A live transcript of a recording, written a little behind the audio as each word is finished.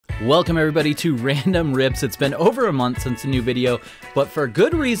Welcome everybody to Random Rips. It's been over a month since a new video, but for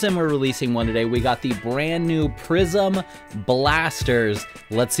good reason we're releasing one today. We got the brand new Prizm blasters.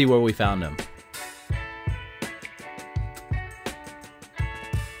 Let's see where we found them.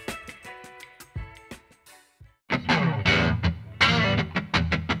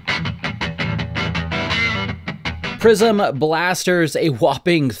 Prizm blasters, a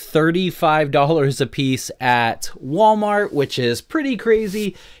whopping $35 a piece at Walmart, which is pretty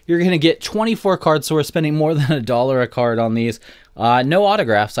crazy. You're going to get 24 cards, so we're spending more than $1 a card on these. No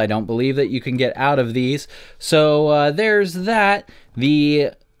autographs, I don't believe, that you can get out of these. So there's that.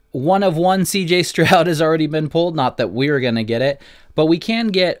 The one-of-one CJ Stroud has already been pulled. Not that we're going to get it, but we can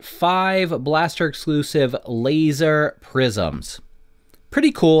get 5 blaster-exclusive laser Prizms.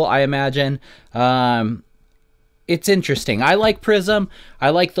 Pretty cool, I imagine. It's interesting. I like Prizm. I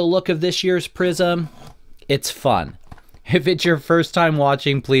like the look of this year's Prizm. It's fun. If it's your first time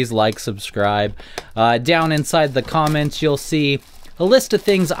watching, please like, subscribe. Down inside the comments, you'll see a list of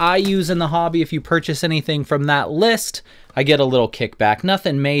things I use in the hobby. If you purchase anything from that list, I get a little kickback.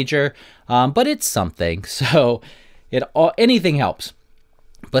 Nothing major, but it's something. So anything helps.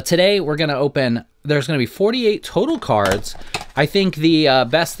 But today we're going to open, there's going to be 48 total cards. I think the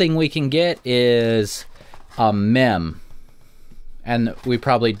best thing we can get is a mem, and we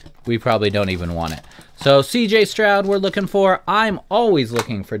probably don't even want it. So CJ Stroud we're looking for. I'm always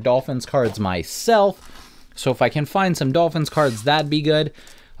looking for Dolphins cards myself, so if I can find some Dolphins cards, that'd be good.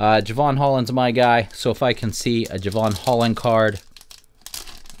 Javon Holland's my guy, so if I can see a Javon Holland card,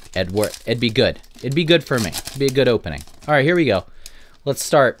 it'd be good. It'd be good for me. It'd be a good opening. All right, here we go. Let's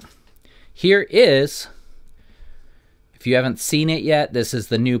start. Here is, if you haven't seen it yet, this is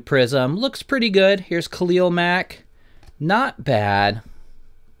the new Prizm. Looks pretty good. Here's Khalil Mack. Not bad.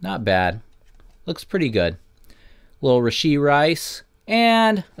 Not bad. Looks pretty good. Little Rashee Rice.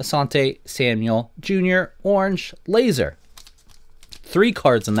 And Asante Samuel Jr. Orange Laser. 3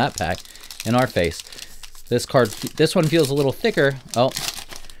 cards in that pack in our face. This one feels a little thicker. Oh,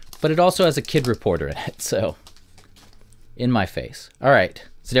 but it also has a kid reporter in it. So, in my face. All right.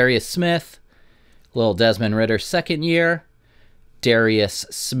 Zadarius Smith. Little Desmond Ridder, second year. Darius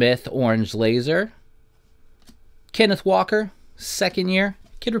Smith, Orange Laser. Kenneth Walker, second year.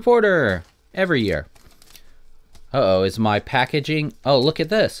 Kid Reporter, every year. Uh-oh, is my packaging... Oh, look at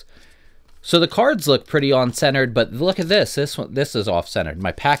this. So the cards look pretty on-centered, but look at this. This is off-centered.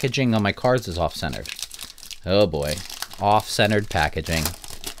 My packaging on my cards is off-centered. Oh, boy. Off-centered packaging.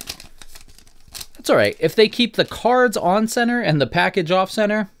 That's all right. If they keep the cards on-center and the package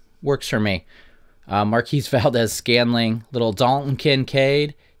off-center, works for me. Marquise Valdez-Scantling, little Dalton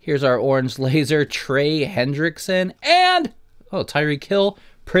Kincaid. Here's our Orange Laser, Trey Hendrickson, and, oh, Tyreek Hill,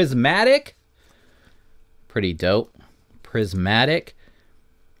 Prismatic. Pretty dope. Prismatic.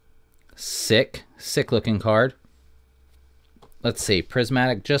 Sick looking card. Let's see,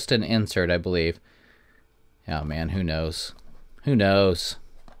 Prismatic, just an insert, I believe. Oh, man, who knows? Who knows?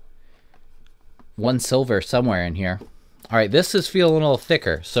 One silver somewhere in here. All right, this is feeling a little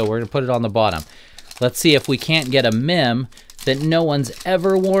thicker, so we're going to put it on the bottom. Let's see if we can't get a mem that no one's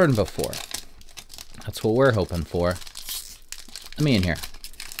ever worn before. That's what we're hoping for. Let me in here.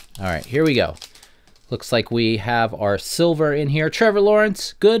 All right, here we go. Looks like we have our silver in here. Trevor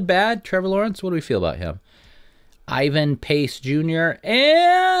Lawrence, good, bad? Trevor Lawrence, what do we feel about him? Ivan Pace Jr.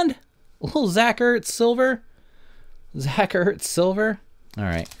 and a little Zach Ertz silver. Zach Ertz silver. All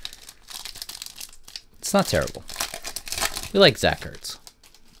right. It's not terrible. We like Zach Ertz.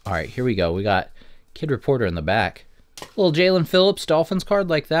 All right, here we go. We got Kid Reporter in the back. Little Jalen Phillips Dolphins card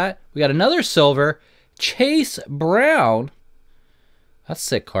like that. We got another silver. Chase Brown. That's a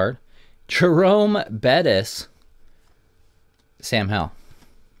sick card. Jerome Bettis. Sam Howell.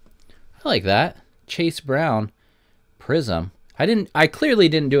 I like that. Chase Brown. Prizm. I clearly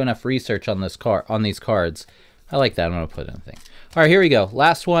didn't do enough research on this on these cards. I like that. I'm gonna put anything. All right, here we go.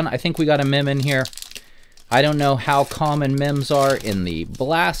 Last one. I think we got a mem in here. I don't know how common mems are in the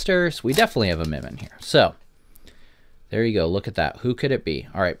blasters. We definitely have a mem in here. So, there you go. Look at that. Who could it be?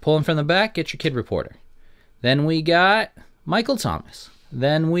 All right, pull him from the back. Get your Kid Reporter. Then we got Michael Thomas.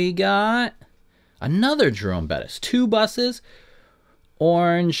 Then we got another Jerome Bettis. 2 buses.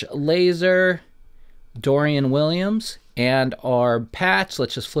 Orange Laser. Dorian Williams. And our patch.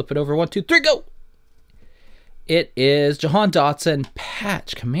 Let's just flip it over. 1, 2, 3, go! It is Jahan Dotson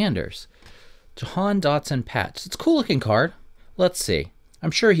Patch Commanders. Jahan Dotson patch. It's a cool looking card. Let's see.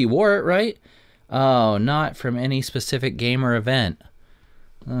 I'm sure he wore it, right? Oh, not from any specific game or event.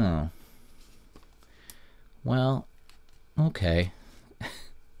 Oh. Well, okay.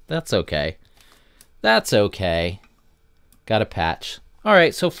 That's okay. That's okay. Got a patch. All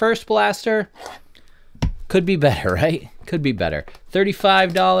right, so first blaster could be better, right? Could be better.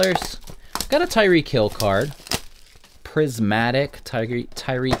 $35. Got a Tyreek Hill card. Prismatic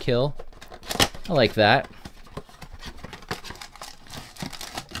Tyreek Hill. I like that.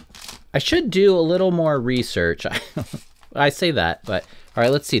 I should do a little more research. I say that, but all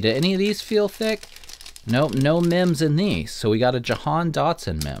right, let's see. Did any of these feel thick? Nope, no mims in these. So we got a Jahan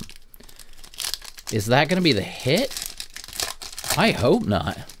Dotson mim. Is that going to be the hit? I hope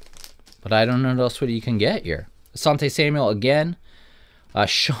not. But I don't know what else you can get here. Asante Samuel again.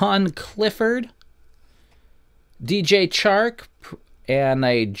 Sean Clifford. DJ Chark. And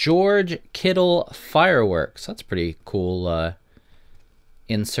a George Kittle Fireworks. That's pretty cool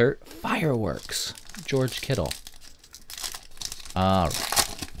insert. Fireworks. George Kittle. All right.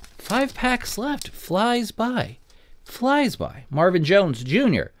 5 packs left. Flies by. Flies by. Marvin Jones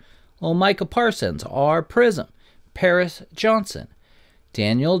Jr. Little Micah Parsons. R. Prizm. Paris Johnson.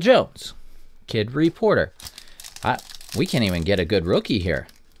 Daniel Jones. Kid Reporter. We can't even get a good rookie here.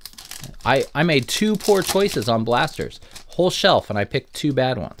 I made 2 poor choices on blasters. Whole shelf, and I picked 2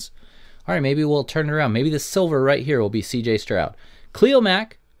 bad ones. All right, maybe we'll turn it around. Maybe the silver right here will be C.J. Stroud. Cleo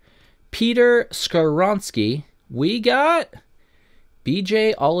Mack. Peter Skoronsky. We got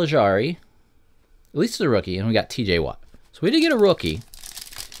B.J. Olajari. At least it's a rookie, and we got T.J. Watt. So we did get a rookie.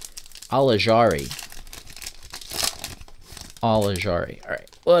 Olajari. All right,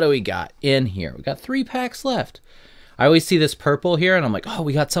 what do we got in here? We got 3 packs left. I always see this purple here, and I'm like, oh,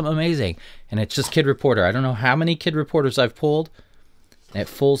 we got something amazing. And it's just Kid Reporter. I don't know how many Kid Reporters I've pulled. And it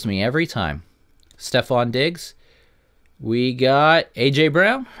fools me every time. Stephon Diggs. We got A.J.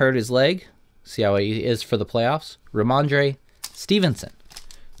 Brown. Hurt his leg. See how he is for the playoffs. Ramondre Stevenson.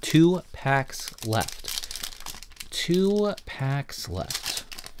 2 packs left. 2 packs left.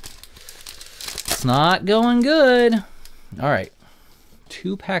 It's not going good. All right,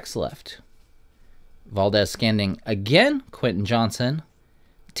 2 packs left. Valdez Scanding again. Quentin Johnson.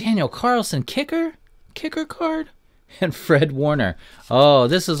 Daniel Carlson, kicker card. And Fred Warner. Oh,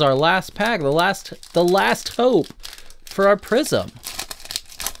 this is our last pack. The last hope for our Prizm.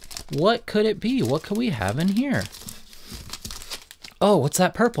 What could it be? What could we have in here? Oh, what's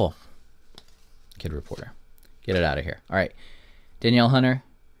that purple? Kid Reporter. Get it out of here. All right, Danielle Hunter.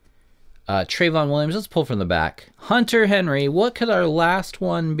 Trayvon Williams, let's pull from the back. Hunter Henry, what could our last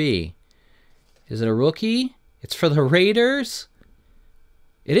one be? Is it a rookie? It's for the Raiders.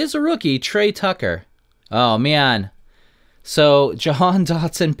 It is a rookie, Trey Tucker. Oh, man. So, Jahan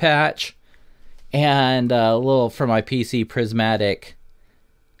Dotson patch and a little for my PC Prismatic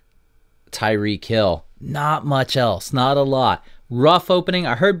Tyreek Hill. Not much else, not a lot. Rough opening.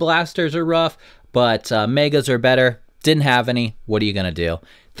 I heard blasters are rough, but megas are better. Didn't have any. What are you going to do?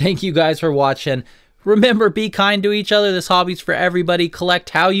 Thank you guys for watching. Remember, be kind to each other. This hobby's for everybody. Collect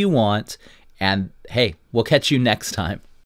how you want. And hey, we'll catch you next time.